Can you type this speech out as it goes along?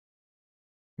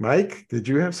Mike, did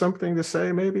you have something to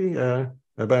say maybe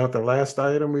about the last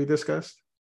item we discussed?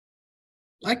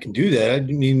 I can do that. I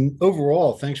mean,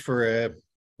 overall, thanks for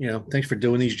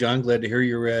doing these, John. Glad to hear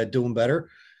you're doing better.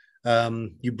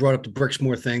 You brought up the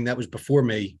Bricksmore thing. That was before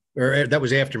me, or that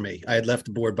was after me. I had left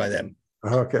the board by then.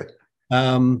 Okay.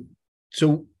 Um,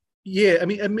 so yeah, I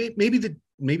mean, maybe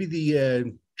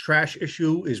the trash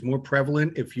issue is more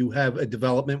prevalent if you have a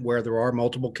development where there are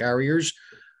multiple carriers.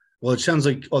 Well, it sounds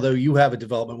like although you have a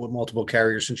development with multiple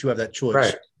carriers, since you have that choice,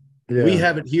 Right. we Yeah.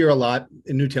 have it here a lot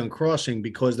in Newtown Crossing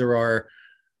because there are.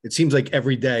 It seems like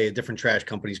every day a different trash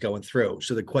company's going through.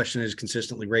 So the question is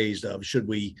consistently raised of should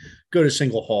we go to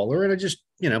single hauler? And I just,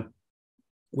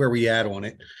 where we at on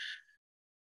it.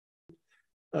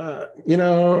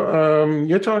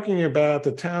 You're talking about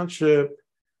the township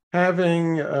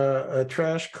having a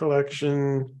trash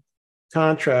collection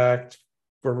contract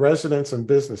for residents and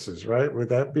businesses, right? Would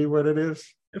that be what it is?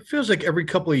 It feels like every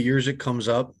couple of years it comes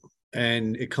up,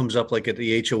 and it comes up like at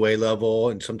the HOA level,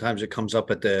 and sometimes it comes up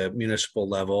at the municipal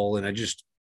level. And I just,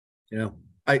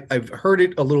 I've heard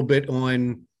it a little bit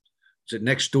on, is it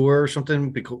next door or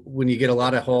something? Because when you get a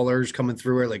lot of haulers coming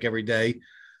through it like every day,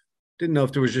 didn't know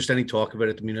if there was just any talk of it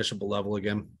at the municipal level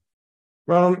again.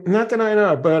 Well, not that I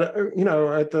know, but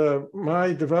at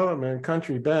my development,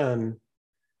 Country Bend,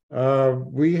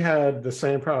 we had the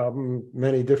same problem.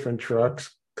 Many different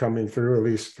trucks coming through, at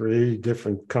least three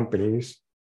different companies.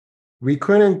 We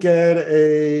couldn't get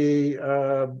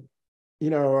a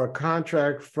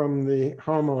contract from the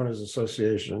homeowners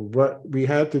association. What we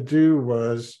had to do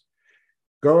was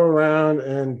go around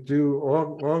and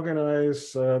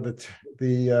organize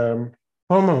the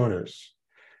homeowners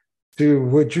to,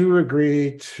 would you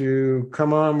agree to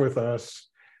come on with us?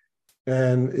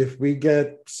 And if we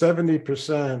get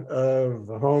 70% of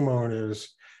the homeowners,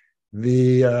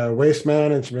 the waste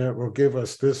management will give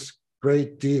us this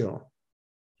great deal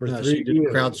for So 3 you did a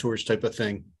years. crowdsource type of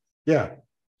thing. Yeah.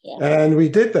 And we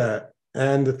did that.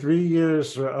 And the 3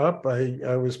 years were up.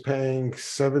 I was paying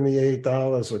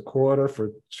 $78 a quarter for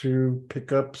 2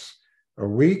 pickups a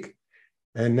week.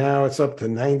 And now it's up to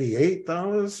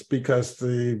 $98 because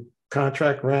the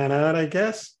contract ran out, I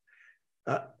guess.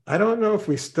 I don't know if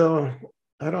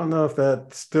I don't know if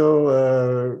that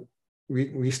still,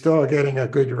 we still are getting a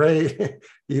good rate,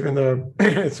 even though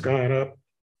it's gone up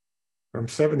from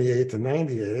 78 to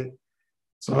 98.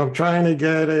 So I'm trying to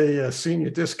get a senior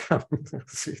discount.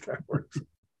 See if that works.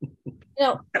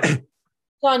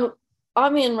 John,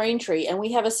 I'm in Raintree and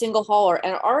we have a single hauler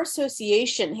and our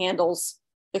association handles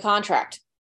the contract.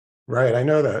 Right, I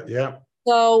know that, yeah.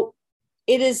 So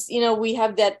it is, we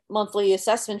have that monthly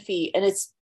assessment fee and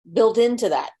it's built into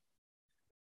that.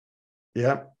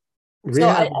 Yeah.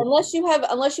 Unless you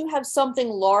have something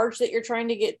large that you're trying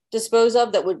to dispose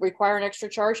of that would require an extra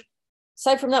charge,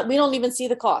 aside from that, we don't even see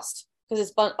the cost because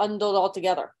it's bundled all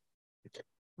together.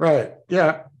 Right.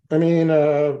 Yeah. I mean,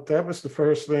 that was the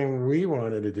first thing we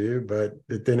wanted to do, but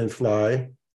it didn't fly.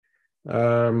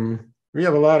 We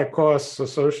have a lot of costs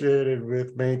associated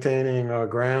with maintaining our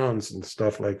grounds and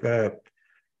stuff like that.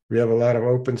 We have a lot of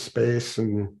open space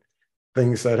and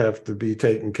things that have to be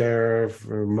taken care of,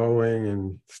 mowing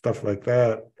and stuff like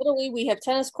that. Literally, we have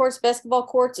tennis courts, basketball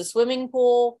courts, a swimming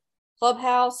pool,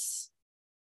 clubhouse.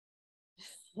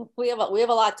 We have a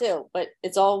lot too, but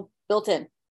it's all built in.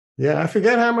 Yeah, I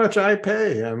forget how much I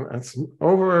pay. It's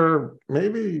over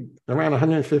maybe around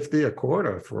 $150 a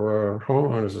quarter for a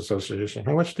homeowners association.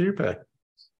 How much do you pay?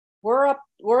 We're at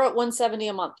 $170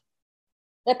 a month.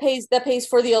 That pays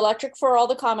for the electric for all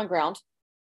the common ground.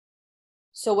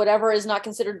 So whatever is not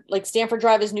considered, like Stanford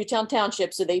Drive is Newtown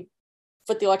Township, so they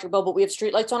foot the electric bill, but we have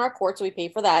streetlights on our court, so we pay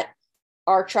for that.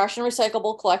 Our trash and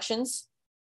recyclable collections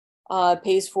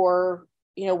pays for,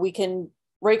 we can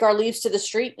rake our leaves to the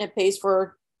street, and it pays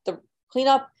for the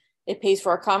cleanup. It pays for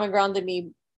our common ground to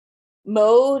be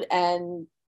mowed and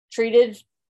treated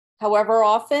however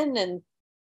often, and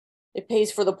it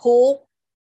pays for the pool.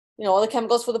 All the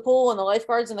chemicals for the pool and the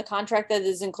lifeguards and the contract that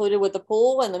is included with the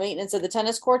pool and the maintenance of the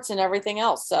tennis courts and everything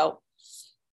else. So,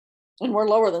 and we're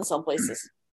lower than some places.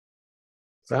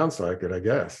 Sounds like it, I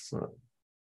guess.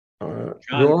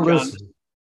 John,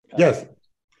 yes.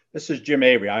 This is Jim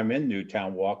Avery. I'm in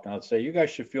Newtown Walk, and I'll say you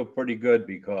guys should feel pretty good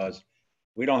because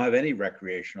we don't have any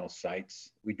recreational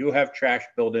sites. We do have trash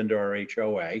built into our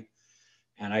HOA,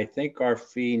 and I think our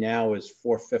fee now is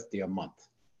 $450 a month.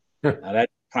 Now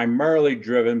that's primarily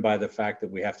driven by the fact that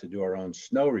we have to do our own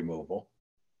snow removal,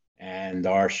 and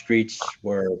our streets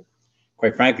were,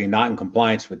 quite frankly, not in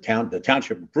compliance with the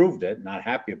township approved it, not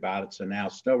happy about it. So now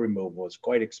snow removal is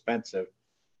quite expensive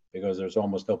because there's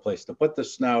almost no place to put the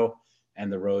snow and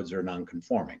the roads are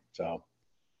non-conforming. So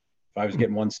If I was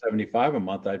getting 175 a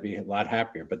month, I'd be a lot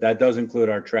happier. But that does include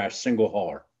our trash single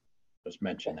hauler. Just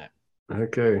mention that.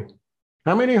 Okay.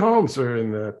 How many homes are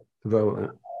in that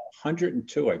development?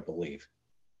 102, I believe.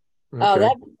 Oh, Okay.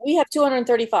 that we have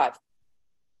 235.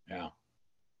 Yeah.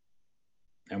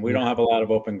 And we don't have a lot of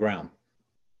open ground.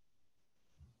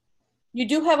 You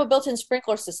do have a built-in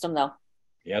sprinkler system though.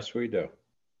 Yes, we do.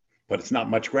 But it's not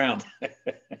much ground.